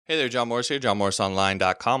Hey there, John Morris here,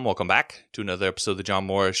 johnmorrisonline.com. Welcome back to another episode of the John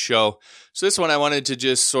Morris Show. So this one I wanted to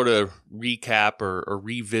just sort of recap or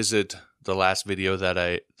revisit the last video that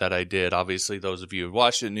I did. Obviously, those of you who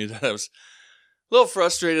watched it knew that I was a little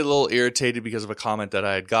frustrated, a little irritated because of a comment that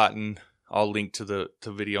I had gotten. I'll link to the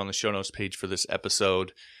video on the show notes page for this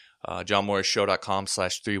episode,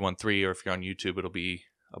 johnmorrisshow.com/313, or if you're on YouTube, it'll be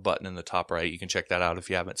a button in the top right. You can check that out if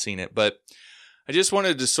you haven't seen it. But I just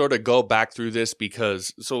wanted to sort of go back through this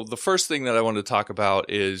because, so the first thing that I wanted to talk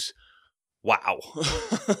about is, wow,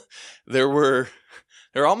 there were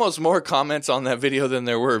almost more comments on that video than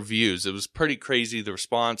there were views. It was pretty crazy. The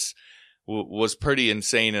response was pretty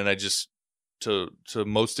insane. And I just, to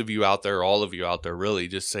most of you out there, all of you out there, really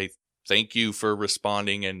just say thank you for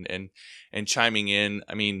responding and chiming in.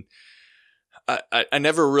 I mean, I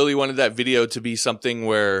never really wanted that video to be something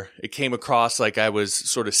where it came across like I was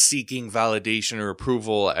sort of seeking validation or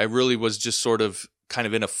approval. I really was just sort of kind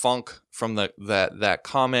of in a funk from that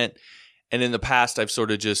comment. And in the past, I've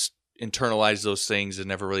sort of just internalized those things and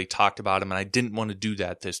never really talked about them. And I didn't want to do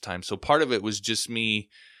that this time. So part of it was just me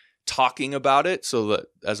talking about it, so that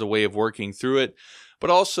as a way of working through it. But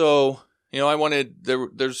also, I wanted,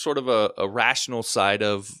 there's sort of a rational side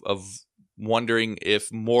of wondering if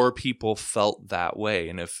more people felt that way.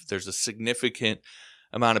 And if there's a significant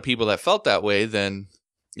amount of people that felt that way, then,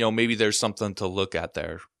 maybe there's something to look at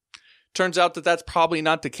there. Turns out that that's probably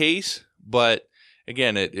not the case. But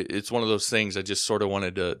again, it's one of those things I just sort of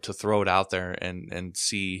wanted to throw it out there and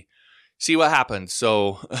see what happens.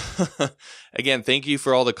 So again, thank you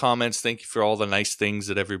for all the comments. Thank you for all the nice things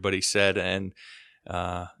that everybody said. And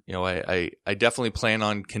I definitely plan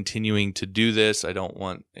on continuing to do this. I don't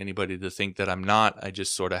want anybody to think that I'm not. I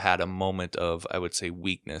just sort of had a moment of, I would say,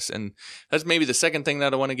 weakness. And that's maybe the second thing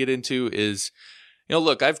that I want to get into is,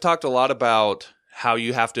 look, I've talked a lot about how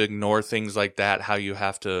you have to ignore things like that, how you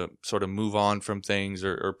have to sort of move on from things,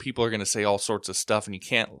 or people are going to say all sorts of stuff and you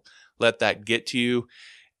can't let that get to you.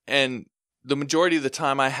 And the majority of the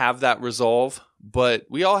time I have that resolve, but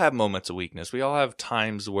we all have moments of weakness. We all have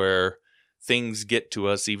times where things get to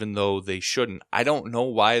us even though they shouldn't. I don't know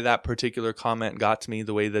why that particular comment got to me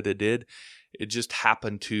the way that it did. It just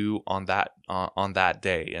happened to on that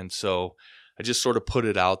day. And so I just sort of put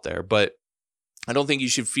it out there. But I don't think you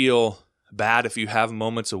should feel bad if you have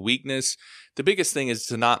moments of weakness. The biggest thing is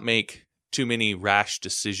to not make too many rash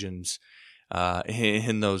decisions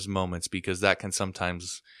in those moments, because that can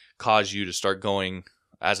sometimes cause you to start going,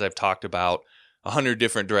 as I've talked about, 100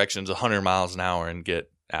 different directions, 100 miles an hour, and get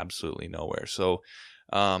absolutely nowhere. So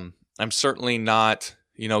I'm certainly not,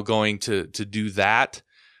 going to do that.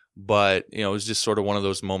 But, it was just sort of one of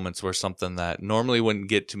those moments where something that normally wouldn't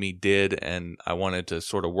get to me did. And I wanted to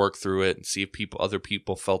sort of work through it and see if other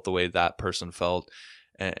people felt the way that person felt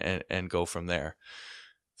and go from there.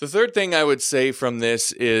 The third thing I would say from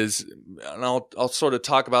this is, and I'll sort of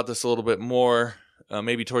talk about this a little bit more,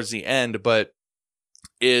 maybe towards the end, but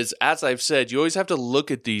is, as I've said, you always have to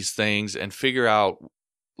look at these things and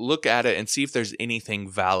look at it and see if there's anything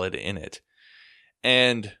valid in it.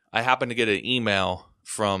 And I happened to get an email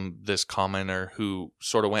from this commenter who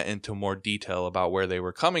sort of went into more detail about where they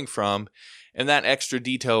were coming from. And that extra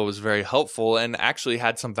detail was very helpful and actually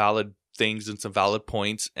had some valid things and some valid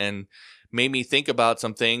points and made me think about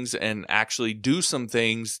some things and actually do some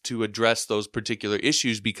things to address those particular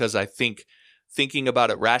issues, because I think thinking about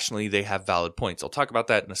it rationally, they have valid points. I'll talk about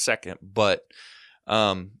that in a second, but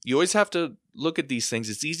you always have to look at these things.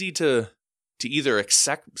 It's easy to either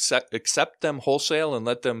accept them wholesale and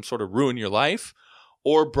let them sort of ruin your life,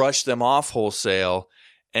 or brush them off wholesale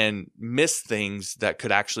and miss things that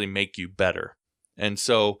could actually make you better. And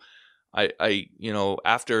so I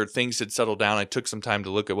after things had settled down, I took some time to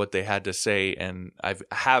look at what they had to say, and I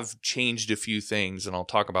have changed a few things, and I'll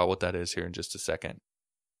talk about what that is here in just a second.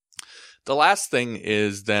 The last thing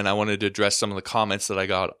is then I wanted to address some of the comments that I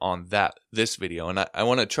got on this video. And I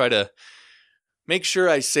want to try to make sure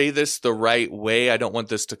I say this the right way. I don't want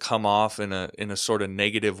this to come off in a sort of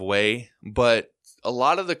negative way. But a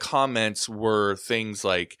lot of the comments were things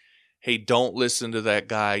like, hey, don't listen to that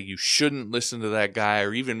guy. You shouldn't listen to that guy.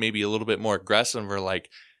 Or even maybe a little bit more aggressive, or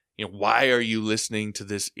like, why are you listening to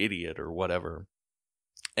this idiot or whatever?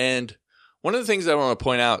 And one of the things I want to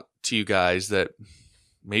point out to you guys that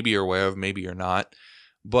maybe you're aware of, maybe you're not,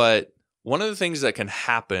 but one of the things that can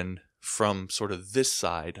happen from sort of this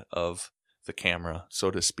side of the camera,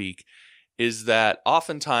 so to speak, is that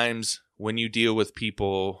oftentimes when you deal with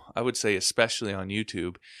people, I would say especially on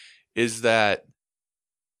YouTube, is that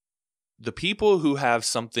the people who have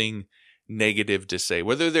something negative to say,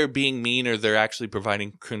 whether they're being mean or they're actually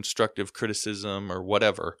providing constructive criticism or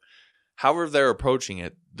whatever, however they're approaching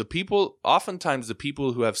it, oftentimes the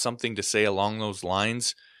people who have something to say along those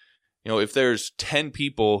lines, if there's 10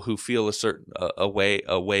 people who feel a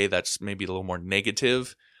way that's maybe a little more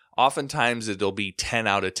negative, oftentimes it'll be 10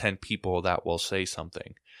 out of 10 people that will say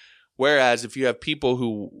something. Whereas if you have people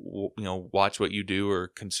who, watch what you do or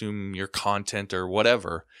consume your content or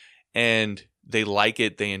whatever, and they like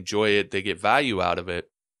it, they enjoy it, they get value out of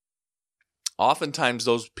it, oftentimes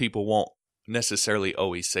those people won't necessarily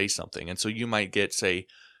always say something. And so you might get, say,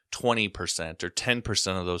 20% or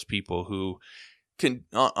 10% of those people who can,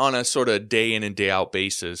 on a sort of day in and day out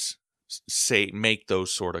basis, make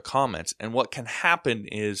those sort of comments. And what can happen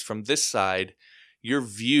is, from this side, your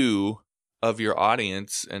view of your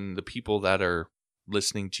audience and the people that are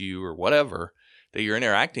listening to you or whatever that you're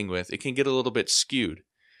interacting with, it can get a little bit skewed,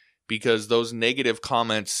 because those negative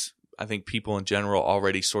comments, I think people in general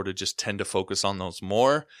already sort of just tend to focus on those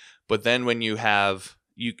more. But then when you have,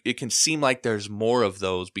 it can seem like there's more of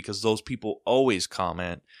those because those people always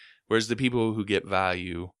comment, whereas the people who get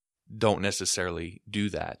value don't necessarily do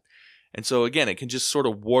that. And so again, it can just sort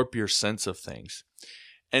of warp your sense of things.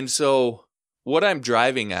 And so what I'm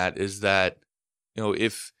driving at is that,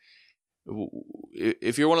 if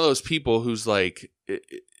you're one of those people who's like,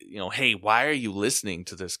 hey, why are you listening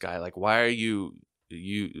to this guy? Like, why are you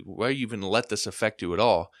even let this affect you at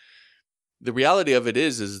all? The reality of it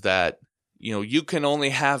is that, you can only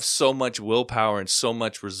have so much willpower and so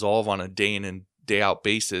much resolve on a day in and day out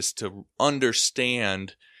basis to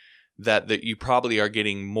understand that you probably are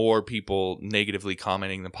getting more people negatively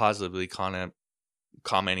commenting than positively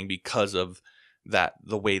commenting because of that,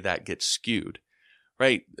 the way that gets skewed,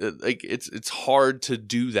 right? Like it's hard to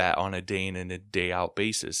do that on a day in and a day out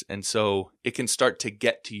basis. And so it can start to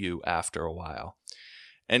get to you after a while.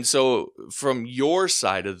 And so from your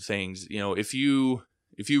side of things, if you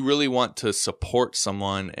really want to support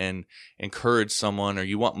someone and encourage someone,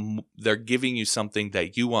 or they're giving you something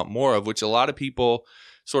that you want more of, which a lot of people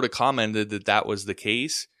sort of commented that was the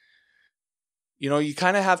case, you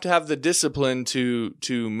kind of have to have the discipline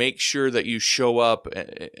to make sure that you show up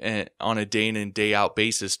on a day in and day out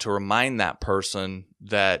basis to remind that person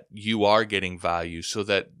that you are getting value, so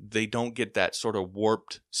that they don't get that sort of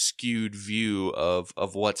warped, skewed view of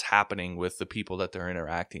what's happening with the people that they're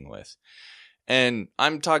interacting with. And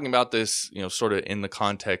I'm talking about this, sort of in the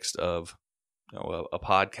context of a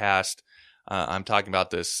podcast. I'm talking about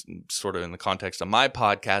this sort of in the context of my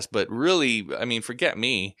podcast, but really, I mean, forget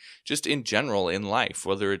me, just in general in life,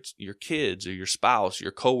 whether it's your kids or your spouse,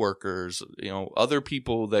 your coworkers, other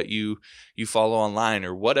people that you follow online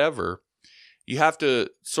or whatever, you have to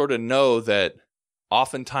sort of know that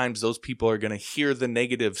oftentimes those people are going to hear the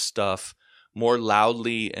negative stuff more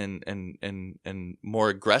loudly and more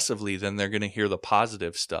aggressively than they're going to hear the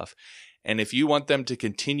positive stuff. And if you want them to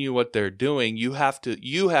continue what they're doing, you have to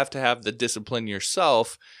have the discipline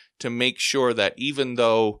yourself to make sure that even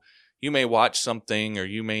though you may watch something or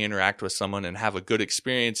you may interact with someone and have a good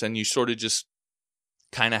experience, and you sort of just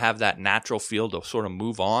kind of have that natural feel to sort of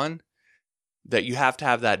move on, that you have to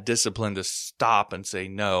have that discipline to stop and say,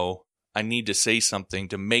 no, I need to say something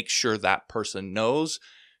to make sure that person knows,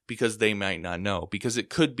 because they might not know. Because it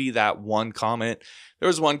could be that one comment. There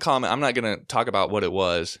was one comment, I'm not going to talk about what it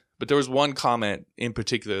was, but there was one comment in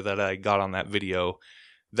particular that I got on that video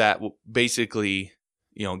that basically,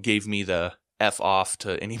 gave me the F off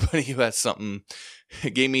to anybody who has something.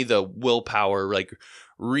 It gave me the willpower, like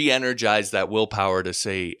re-energize that willpower to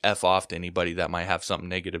say F off to anybody that might have something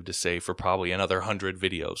negative to say for probably another 100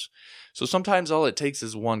 videos. So sometimes all it takes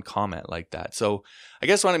is one comment like that. So I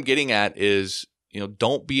guess what I'm getting at is,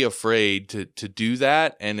 don't be afraid to do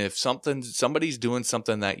that. And if somebody's doing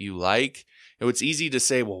something that you like, it's easy to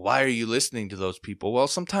say, well, why are you listening to those people? Well,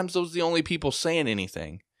 sometimes those are the only people saying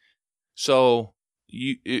anything. So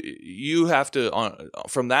you have to,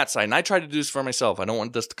 from that side, and I try to do this for myself. I don't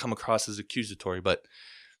want this to come across as accusatory, but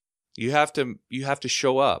you have to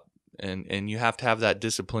show up and you have to have that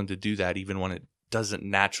discipline to do that, even when it doesn't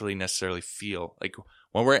naturally necessarily feel like.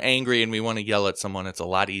 When we're angry and we want to yell at someone, it's a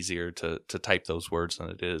lot easier to type those words than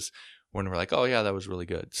it is when we're like, oh yeah, that was really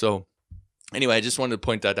good. So anyway, I just wanted to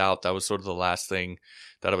point that out. That was sort of the last thing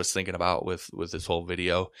that I was thinking about with this whole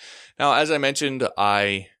video. Now, as I mentioned,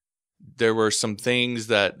 there were some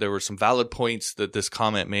valid points that this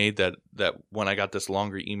comment made that when I got this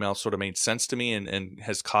longer email sort of made sense to me and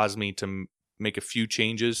has caused me to make a few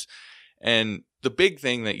changes. And the big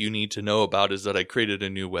thing that you need to know about is that I created a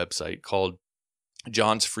new website called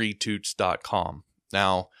johnsfreetoots.com.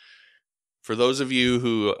 Now, for those of you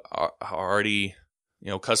who are already,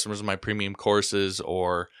 customers of my premium courses,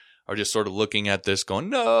 or are just sort of looking at this going,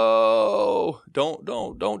 no,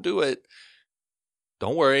 don't do it.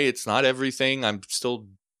 Don't worry. It's not everything. I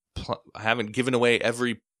haven't given away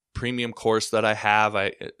every premium course that I have.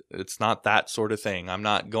 It's not that sort of thing. I'm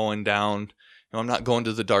not going down, I'm not going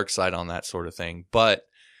to the dark side on that sort of thing. But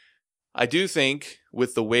I do think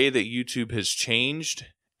with the way that YouTube has changed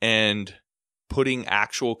and putting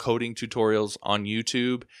actual coding tutorials on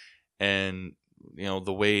YouTube and,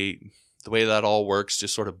 the way that all works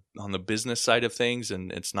just sort of on the business side of things,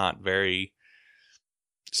 and it's not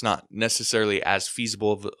necessarily as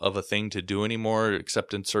feasible of a thing to do anymore,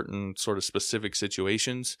 except in certain sort of specific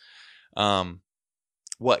situations.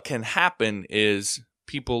 What can happen is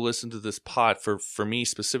people listen to this for me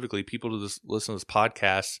specifically, people listen to this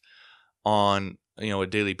podcast on, a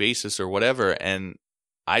daily basis or whatever. And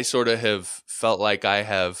I sort of have felt like I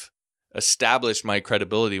have established my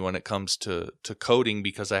credibility when it comes to coding,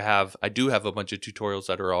 because I do have a bunch of tutorials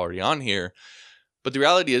that are already on here. But the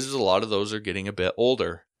reality is a lot of those are getting a bit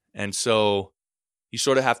older. And so you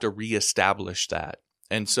sort of have to reestablish that.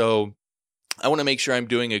 And so I want to make sure I'm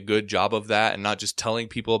doing a good job of that and not just telling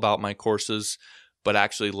people about my courses, but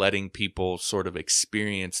actually letting people sort of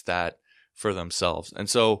experience that for themselves. And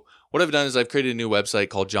so what I've done is I've created a new website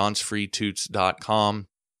called johnsfreetoots.com.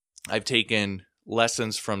 I've taken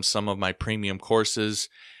lessons from some of my premium courses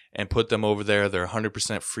and put them over there. They're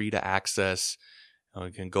 100% free to access.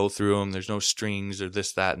 You can go through them. There's no strings or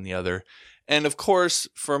this, that, and the other. And of course,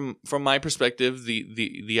 from my perspective,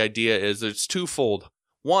 the idea is it's twofold.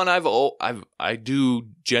 One, I do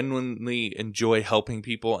genuinely enjoy helping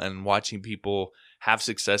people and watching people have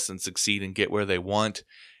success and succeed and get where they want.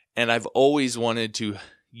 And I've always wanted to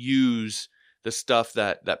use the stuff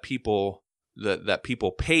that people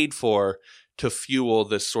paid for to fuel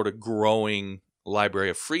this sort of growing library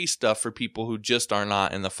of free stuff for people who just are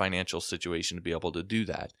not in the financial situation to be able to do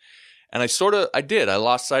that. And I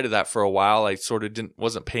lost sight of that for a while. I sort of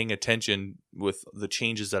wasn't paying attention with the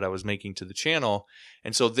changes that I was making to the channel.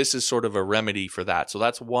 And so this is sort of a remedy for that. So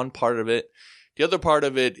that's one part of it. The other part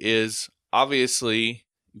of it is, obviously,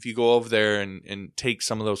 if you go over there and take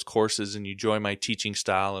some of those courses and you join my teaching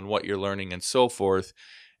style and what you're learning and so forth,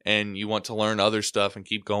 and you want to learn other stuff and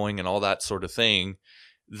keep going and all that sort of thing,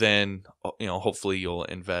 then, hopefully you'll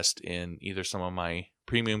invest in either some of my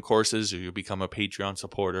premium courses or you'll become a Patreon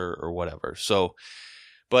supporter or whatever. So,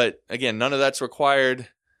 but again, none of that's required.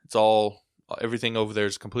 Everything over there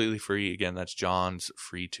is completely free. Again, that's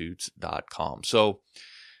johnsfreetoots.com. So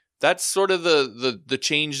that's sort of the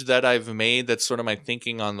change that I've made. That's sort of my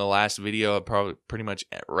thinking on the last video. I'll probably pretty much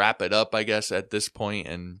wrap it up, I guess, at this point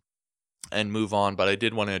and move on. But I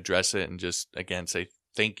did want to address it and just, again, say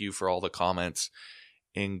thank you for all the comments.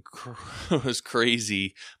 It was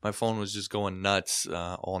crazy. My phone was just going nuts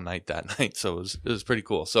all night that night. So it was pretty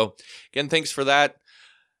cool. So again, thanks for that.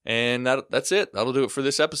 And that's it. That'll do it for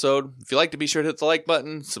this episode. If you like to, be sure to hit the like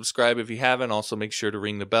button, subscribe if you haven't. Also make sure to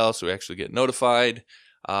ring the bell so we actually get notified.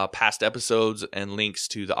 Past episodes and links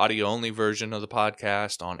to the audio only version of the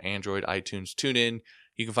podcast on Android, iTunes, TuneIn.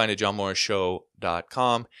 You can find it at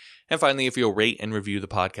johnmorrisshow.com. And finally, if you'll rate and review the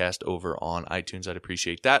podcast over on iTunes, I'd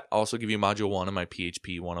appreciate that. I'll also give you Module 1 of my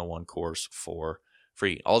PHP 101 course for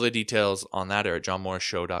free. All the details on that are at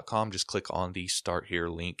johnmorrisshow.com. Just click on the Start Here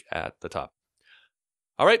link at the top.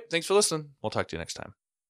 All right, thanks for listening. We'll talk to you next time.